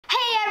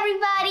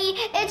everybody,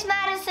 it's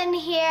Madison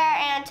here,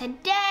 and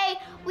today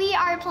we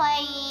are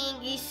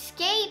playing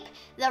Escape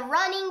the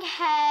Running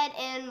Head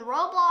in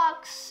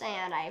Roblox,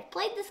 and I've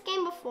played this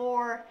game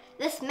before.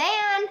 This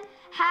man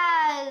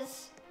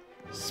has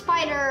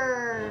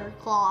spider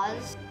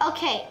claws.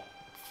 Okay,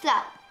 so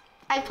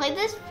I played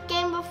this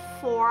game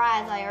before,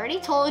 as I already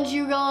told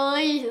you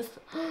guys.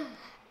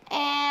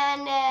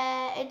 And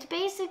it's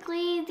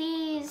basically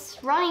these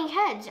running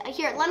heads.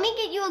 Here, let me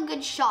get you a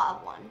good shot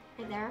of one.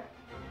 Right there.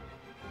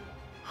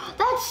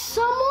 That's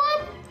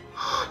someone?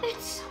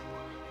 It's someone.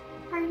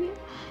 Are you?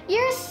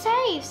 You're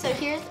safe. So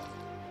here's,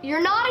 you're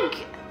not a,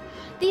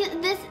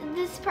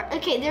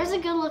 okay, there's a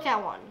good look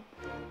at one.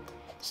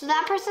 So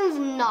that person's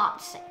not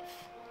safe.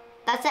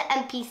 That's an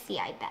NPC,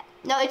 I bet.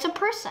 No, it's a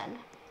person.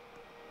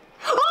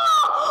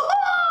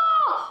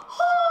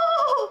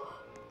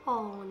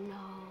 Oh no.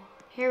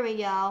 Here we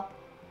go.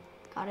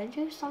 Gotta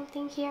do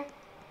something here.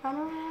 Run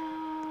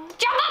around.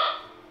 Jump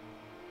up!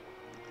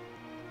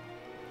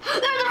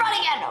 There's a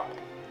running head over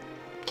there.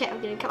 Okay,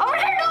 I'm gonna come over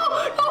here. No! No!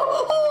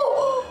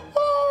 Oh!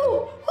 Oh!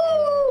 Oh!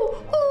 Oh!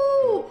 Oh!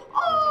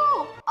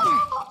 Oh!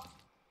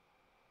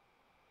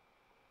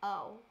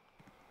 Oh.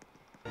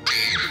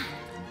 Ah!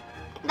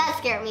 That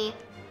scared me.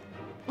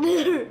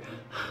 Oh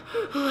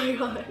my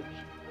gosh.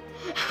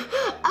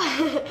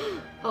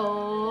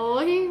 Oh,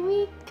 here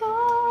we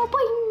go.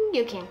 Boing.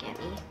 You can't get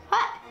me.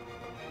 What?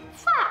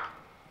 Fuck.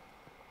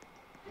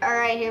 All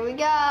right, here we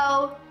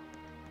go.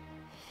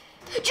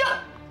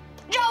 Jump!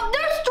 Jump!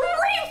 There's 3,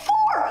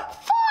 4, 5.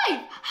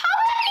 How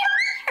many are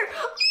there?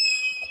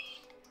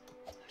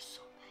 There's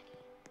so many.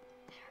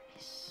 There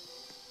is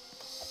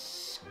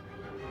so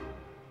many.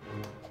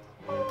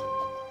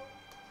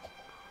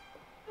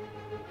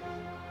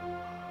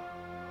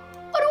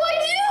 What do I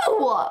do?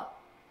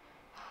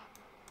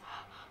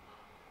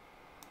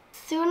 As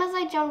soon as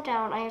I jump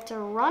down, I have to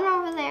run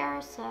over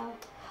there, so.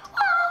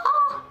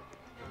 Ah!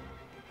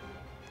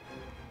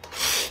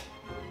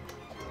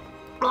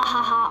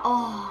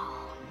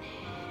 Oh, man.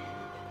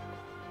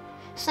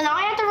 So now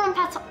I have to run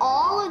past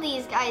all of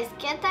these guys,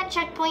 get that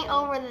checkpoint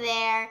over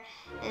there,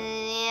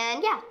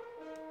 and yeah,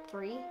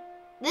 3.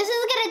 This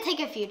is gonna take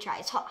a few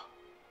tries, huh?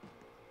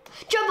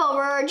 Jump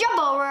over, jump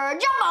over,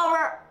 jump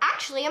over.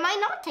 Actually, it might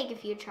not take a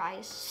few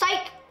tries.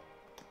 Psych.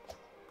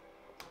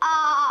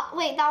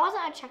 Wait, that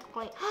wasn't a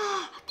checkpoint.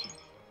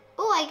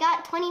 Oh, I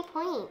got 20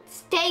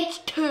 points.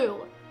 Stage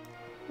 2.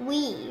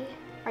 We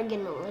are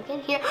gonna look in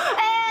here.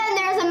 And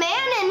there's a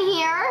man in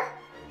here.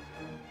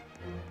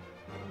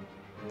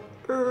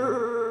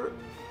 There's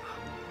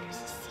a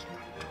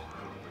secret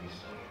door over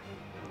here.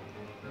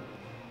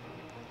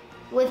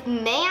 With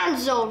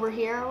mans over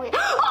here. Wait.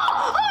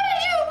 Oh,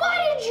 why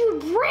did you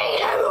bring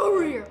him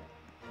over here?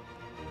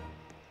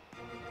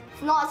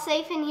 It's not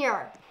safe in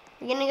here.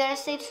 We're gonna go to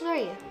stage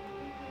 3.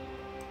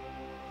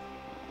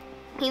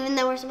 Even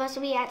though we're supposed to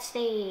be at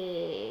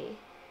stage.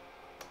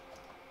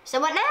 So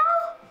what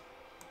now?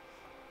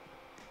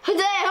 Say,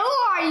 who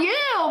are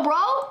you,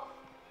 bro?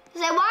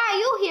 Say, why are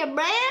you here,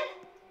 man?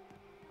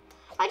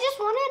 I just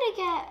wanted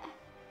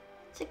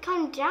to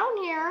come down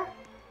here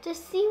to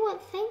see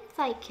what things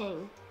I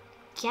can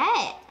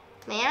get,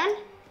 man.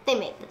 They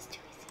made this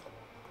too easy.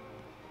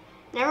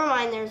 Never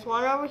mind, there's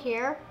one over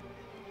here.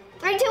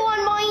 3, 2, 1,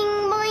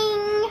 boing,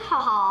 boing.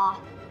 Haha.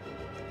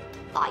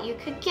 Thought you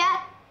could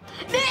get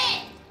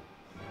it.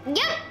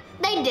 Yep,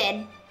 they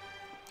did.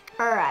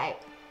 All right.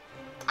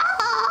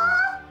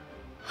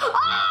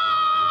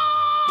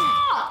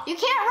 You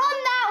can't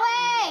run that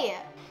way.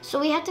 So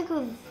we have to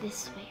go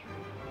this way.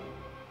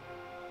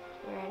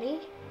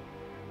 Ready?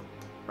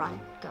 Run,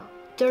 go.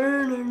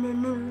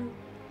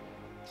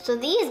 So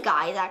these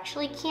guys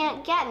actually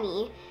can't get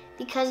me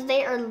because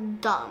they are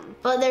dumb.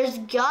 But there's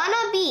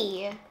gonna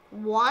be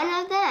one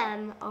of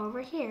them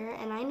over here,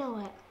 and I know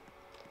it.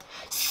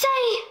 Say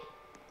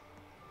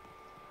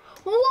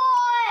what?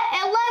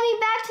 It led me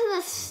back to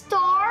the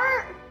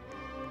start?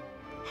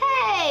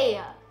 Hey,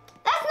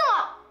 that's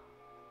not.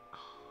 Oh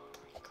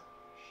my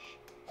gosh.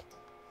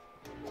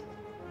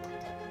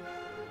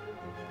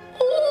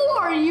 Who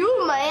are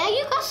you, man?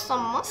 You got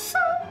some muscle.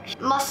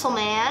 Muscle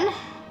man.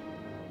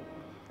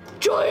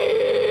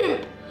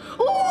 Giant.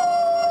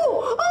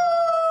 Oh!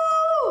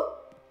 Oh!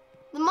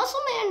 The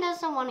muscle man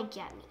doesn't want to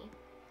get me.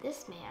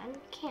 This man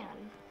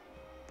can.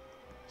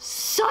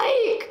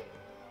 Psych!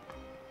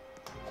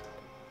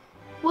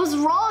 What's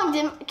wrong?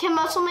 Can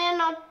Muscle Man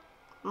not?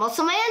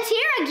 Muscle Man's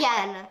here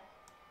again.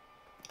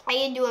 How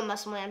you doing,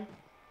 Muscle Man?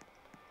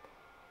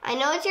 I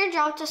know it's your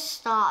job to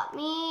stop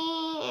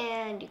me,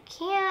 and you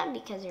can't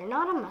because you're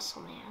not a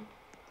Muscle Man.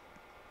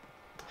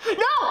 No,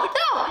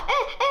 no!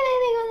 Hey, let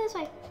me go this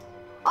way.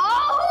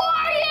 Oh, who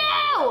are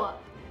you?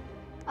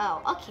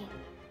 Oh, okay.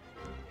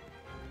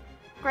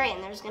 Great,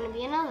 and there's gonna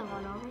be another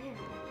one over here.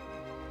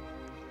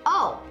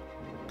 Oh.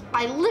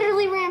 I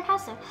literally ran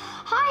past them.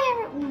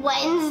 Hi,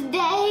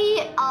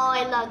 Wednesday. Oh,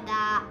 I love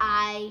that.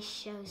 I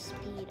show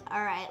speed.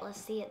 All right,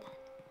 let's see it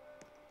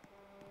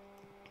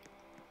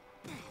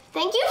then.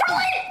 Thank you for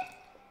letting.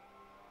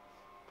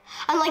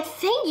 I'm like,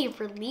 thank you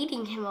for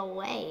leading him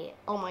away.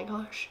 Oh my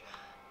gosh.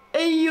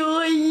 All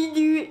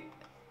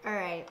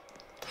right.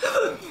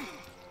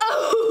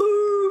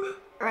 Oh.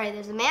 All right,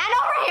 there's a man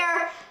over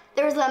here.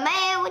 There's a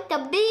man with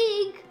the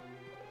big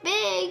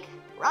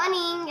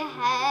running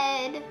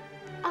head.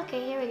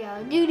 Okay, here we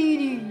go. Do do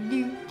do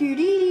do do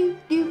do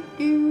do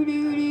do do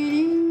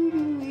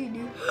do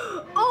do.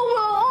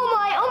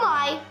 Oh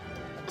my.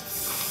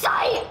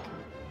 Psych!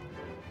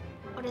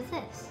 What is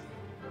this?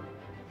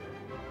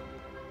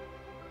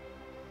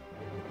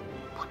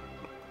 What?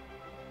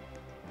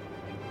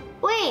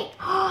 Wait,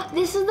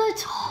 this is the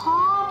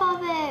top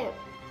of it.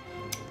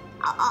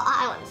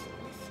 I want to see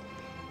this.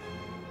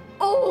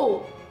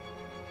 Oh,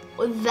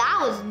 that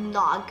was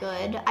not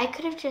good. I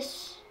could have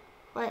just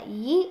let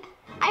yeet.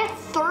 I have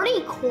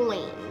 30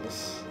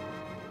 coins.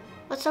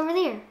 What's over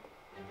there?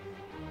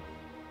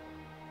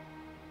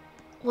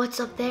 What's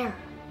up there?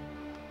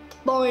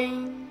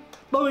 Boing,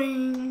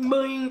 boing,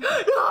 boing. No,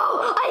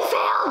 I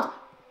failed.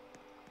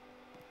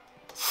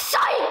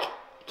 Psych!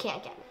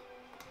 Can't get me.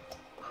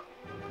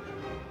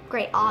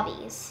 Great,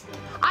 obbies.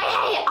 I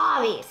hate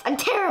obbies. I'm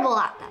terrible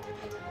at them.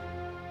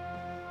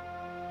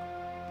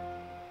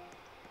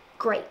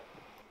 Great.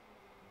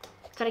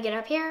 Gotta get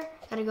up here,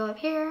 gotta go up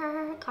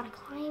here, gotta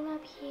climb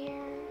up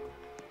here.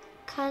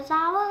 Cause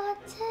I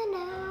want to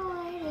know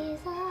what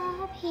is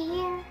up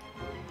here.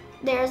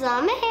 There's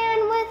a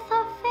man with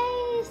a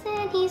face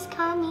and he's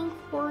coming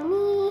for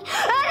me. And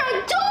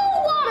I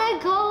don't wanna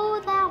go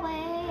that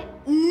way.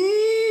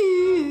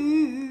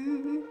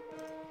 Ooh.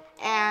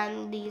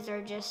 And these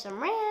are just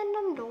some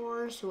random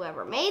doors.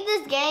 Whoever made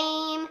this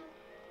game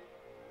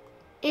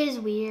is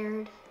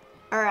weird.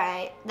 All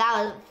right, that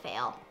was a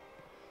fail.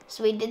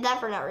 So we did that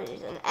for no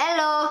reason.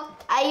 Hello,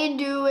 how you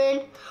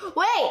doing? Wait,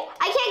 I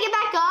can't get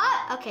back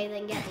up? Okay,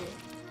 then get me.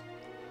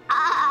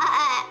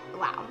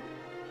 Wow.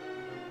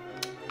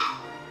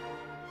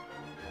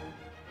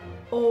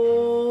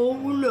 Oh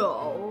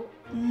no,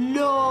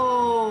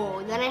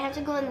 no. Then I have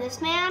to go in this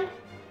man?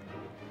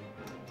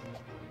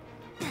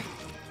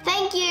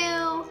 Thank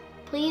you.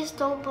 Please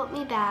don't put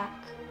me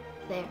back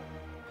there.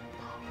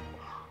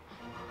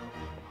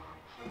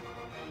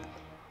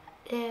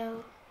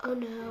 Ew. Oh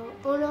no,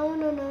 oh no,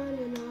 no, no,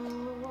 no, no,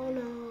 oh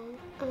no,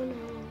 oh no.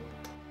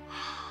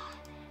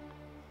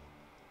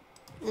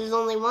 There's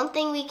only one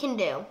thing we can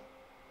do.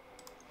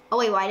 Oh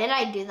wait, why did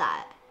I do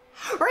that?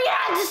 We're gonna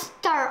have to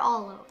start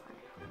all over.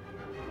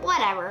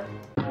 Whatever.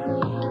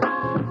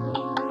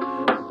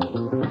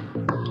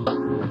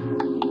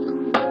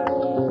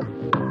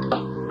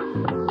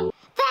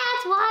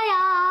 That's why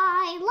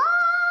I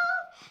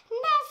love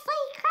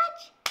Nestle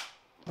Crunch.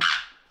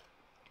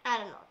 I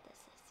don't know.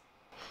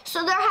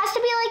 So there has to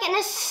be like an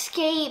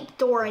escape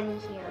door in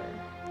here.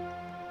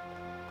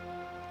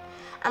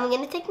 I'm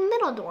gonna take the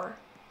middle door.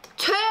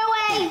 To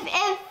an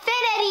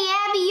infinity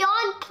and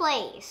beyond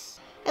place.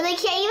 And they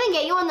can't even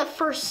get you on the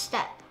first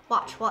step.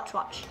 Watch, watch,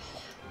 watch.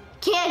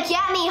 Can't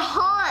get me,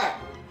 huh?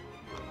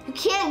 You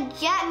can't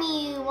get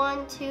me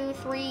 1, 2,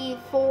 3,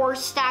 4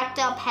 stacked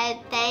up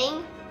head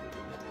thing.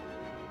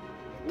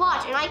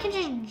 Watch, and I can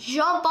just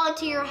jump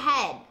onto your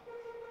head.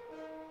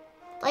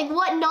 Like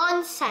what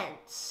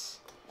nonsense?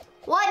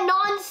 What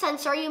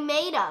nonsense are you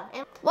made of?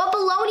 And what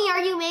bologna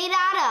are you made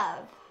out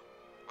of?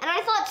 And I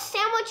thought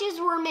sandwiches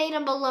were made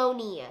of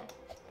bologna.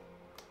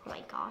 Oh my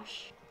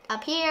gosh.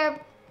 Up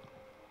here,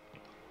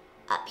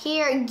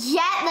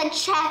 get the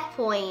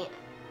checkpoint.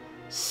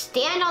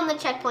 Stand on the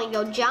checkpoint,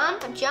 go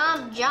jump,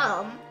 jump,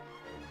 jump.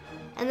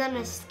 And then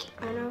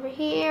escape right over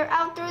here,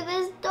 out through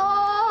this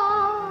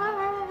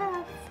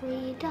door.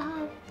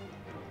 Freedom.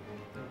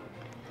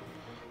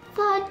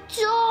 The door,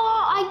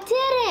 I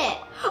did it.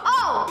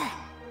 Oh.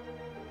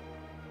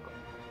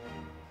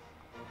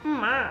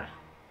 Ma.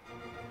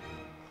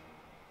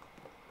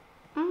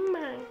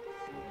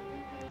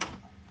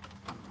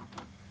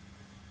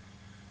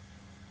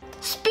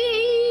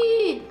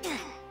 Speed!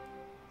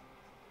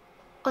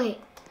 Wait,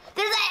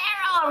 there's an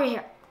arrow over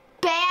here.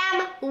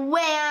 Bam,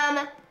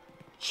 wham,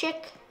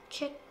 chick,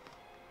 chick.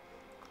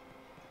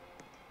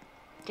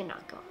 Did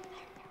not go over there.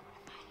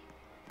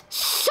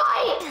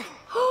 Sight!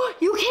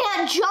 You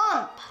can't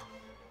jump.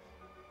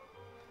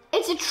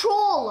 It's a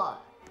troll.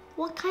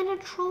 What kind of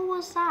troll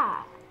was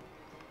that?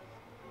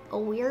 A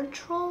weird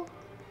troll?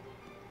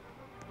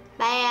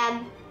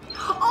 Bam.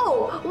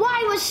 Oh,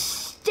 why was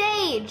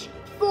stage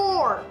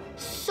 4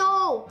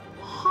 so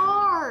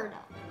hard?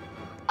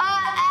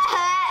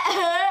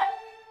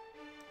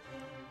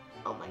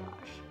 Oh my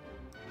gosh.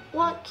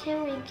 What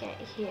can we get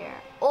here?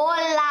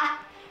 Hola.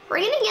 We're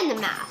gonna get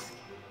the mask.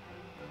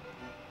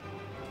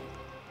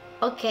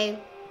 Okay,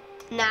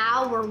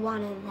 now we're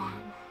one of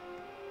them.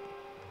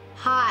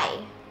 Hi.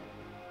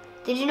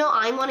 Did you know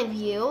I'm one of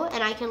you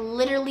and I can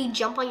literally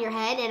jump on your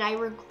head and I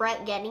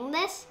regret getting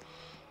this?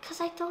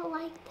 Because I don't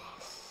like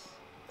this.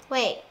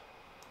 Wait.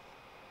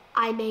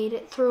 I made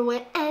it through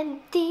an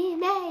empty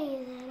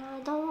maze and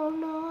I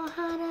don't know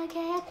how to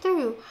get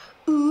through.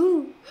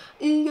 Ooh,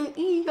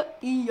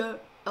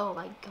 oh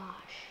my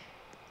gosh.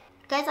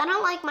 Guys, I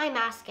don't like my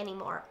mask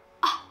anymore.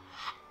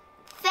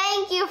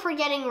 Thank you for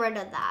getting rid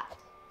of that.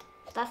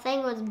 That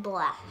thing was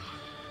blah.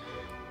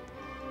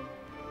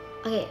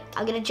 Okay,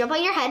 I'm gonna jump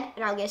on your head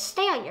and I'm gonna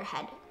stay on your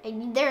head.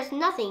 And there's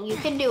nothing you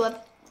can do.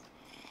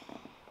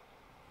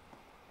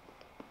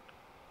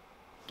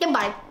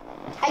 Goodbye.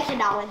 I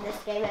cannot win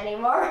this game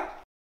anymore.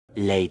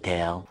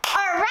 Later. All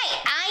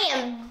right, I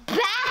am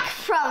back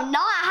from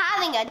not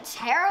having a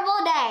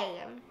terrible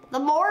day. The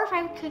more if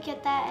I could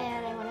get that,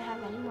 and I want to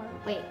have any more.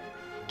 Wait,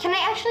 can I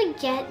actually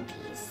get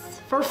these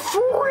for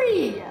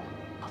free?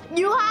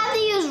 You have to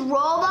use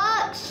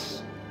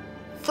Robux.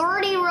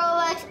 30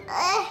 Robux.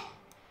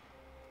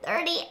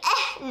 30.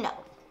 No.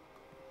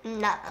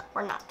 No,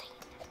 we're not taking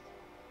it.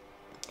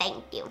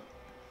 Thank you.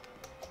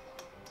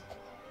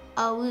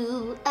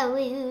 Oh, oh,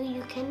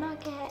 you cannot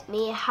get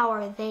me. How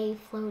are they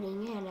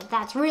floating in?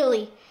 That's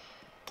really,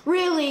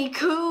 really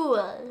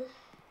cool.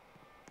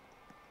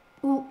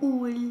 Ooh,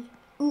 ooh,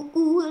 ooh,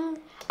 ooh.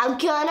 I'm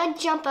gonna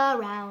jump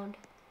around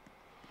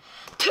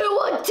to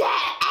a dead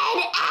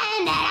end,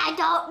 and I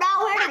don't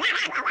know where to.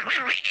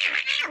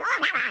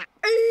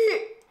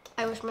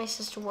 I wish my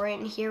sister were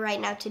in here right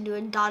now to do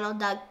a Donald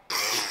Duck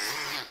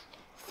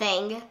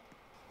thing.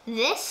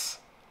 This,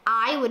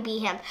 I would be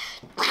him.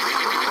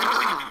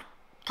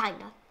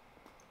 Kinda.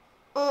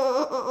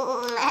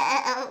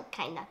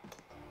 Kinda.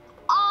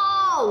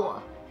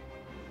 Oh!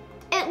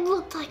 It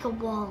looked like a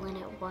wall and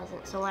it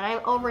wasn't. So when I'm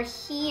over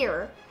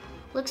here,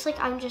 looks like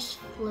I'm just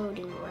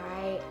floating,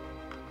 right?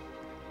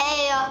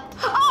 Hey,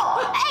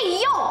 oh! Hey,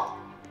 yo!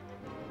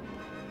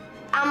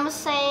 I'm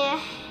saying,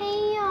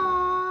 hey,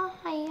 y'all.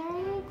 How are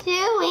you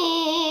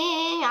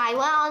doing? I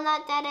went on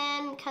that dead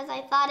end because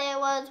I thought it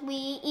was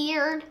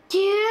weird.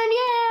 Can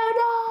you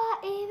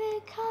not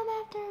even come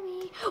after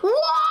me?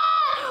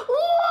 What?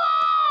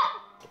 What?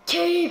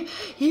 Keep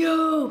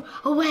you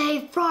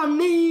away from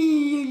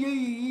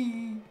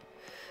me.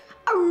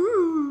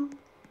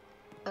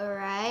 All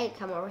right,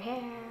 come over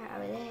here,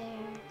 over there.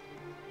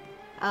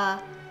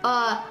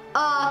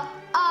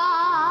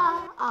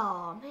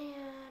 Oh man.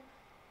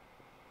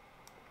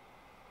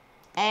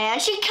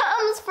 And she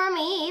comes for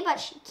me, but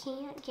she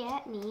can't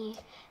get me.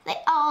 They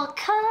all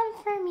come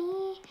for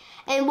me.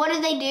 And what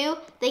do?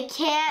 They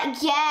can't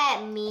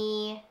get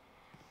me.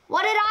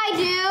 What did I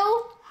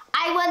do?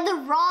 I went the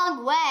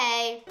wrong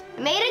way. I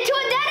made it to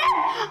a dead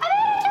end. I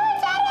made it to a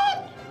dead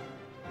end.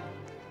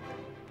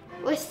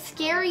 With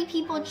scary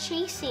people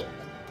chasing.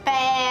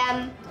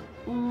 Bam,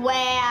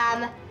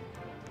 wham.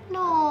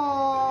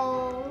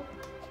 No.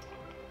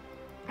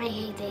 I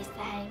hate these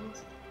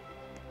things.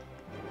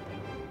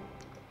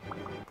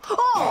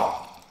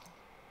 Oh!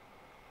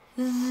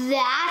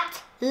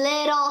 That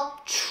little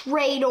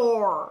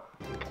traitor.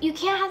 You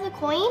can't have the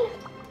coin?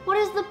 What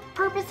is the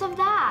purpose of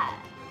that?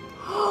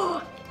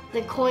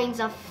 The coin's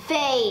a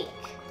fake.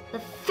 The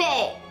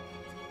fake.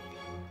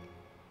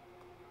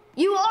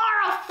 You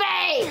are a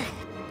fake.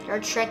 You're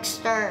a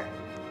trickster.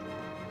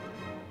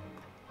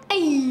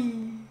 Ay.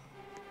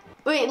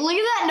 Wait, look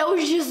at that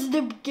nose just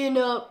sticking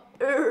up.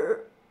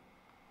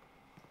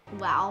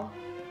 Wow.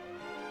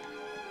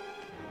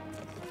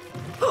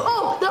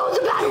 Oh, that was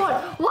a bad one.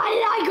 Why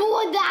did I go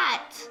on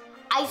that?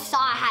 I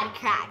saw it had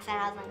cracks and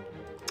I was like,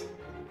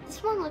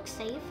 this one looks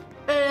safe.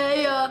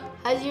 Hey,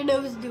 how's your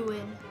nose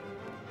doing?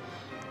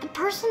 The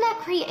person that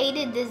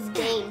created this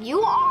game,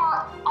 you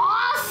are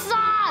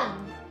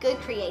awesome. Good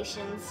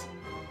creations.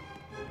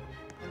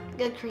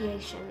 Good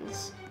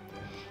creations.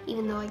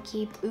 Even though I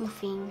keep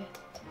oofing.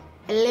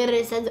 It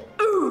literally says,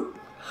 ooh.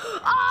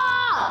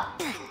 Ah!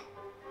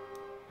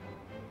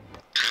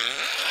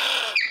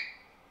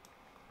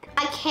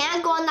 I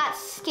can't go on that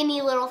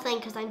skinny little thing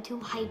because I'm too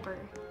hyper.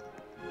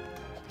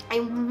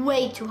 I'm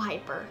way too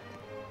hyper.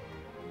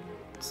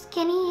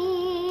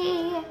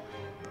 Skinny.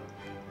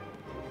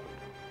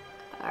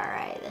 All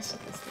right, this is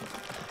this thing.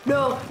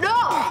 No, no!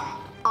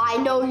 I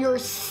know your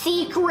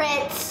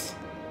secrets.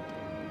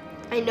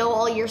 I know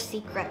all your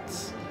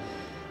secrets.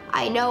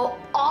 I know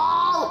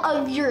all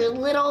of your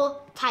little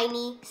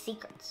tiny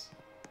secrets.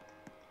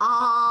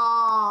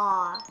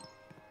 Ah.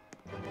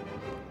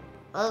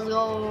 Let's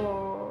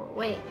go.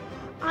 Wait,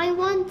 I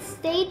won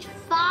stage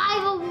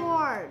 5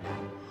 award.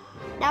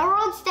 Now we're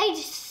on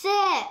stage 6.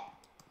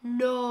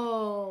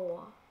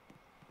 No.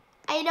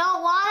 I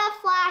don't want a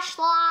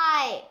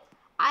flashlight.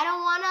 I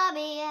don't want to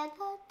be in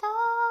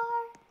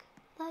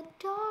the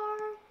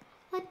dark,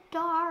 the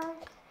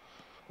dark.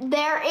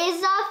 There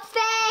is a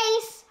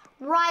face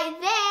right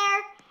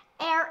there,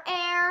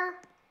 air.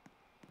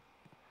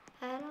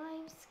 And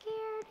I'm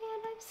scared,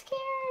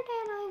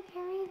 and I'm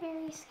very,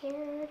 very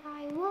scared.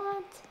 I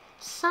want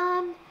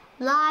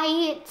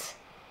sunlight.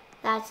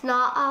 That's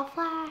not a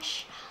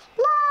flashlight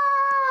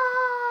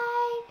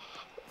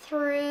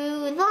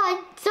through the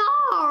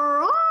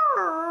dark.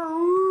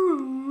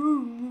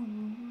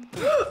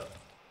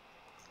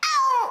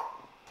 Ow!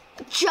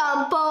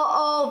 Jump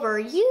over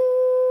you.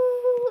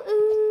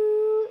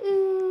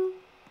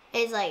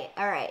 It's like,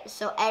 all right,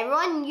 so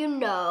everyone, you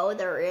know,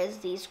 there is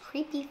these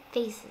creepy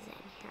faces in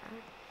here.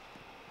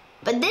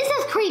 But this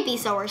is creepy,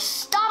 so we're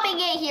stopping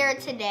it here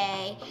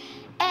today.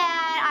 And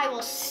I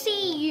will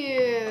see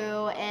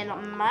you in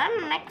my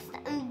next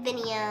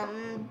video.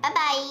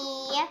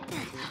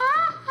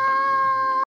 Bye-bye.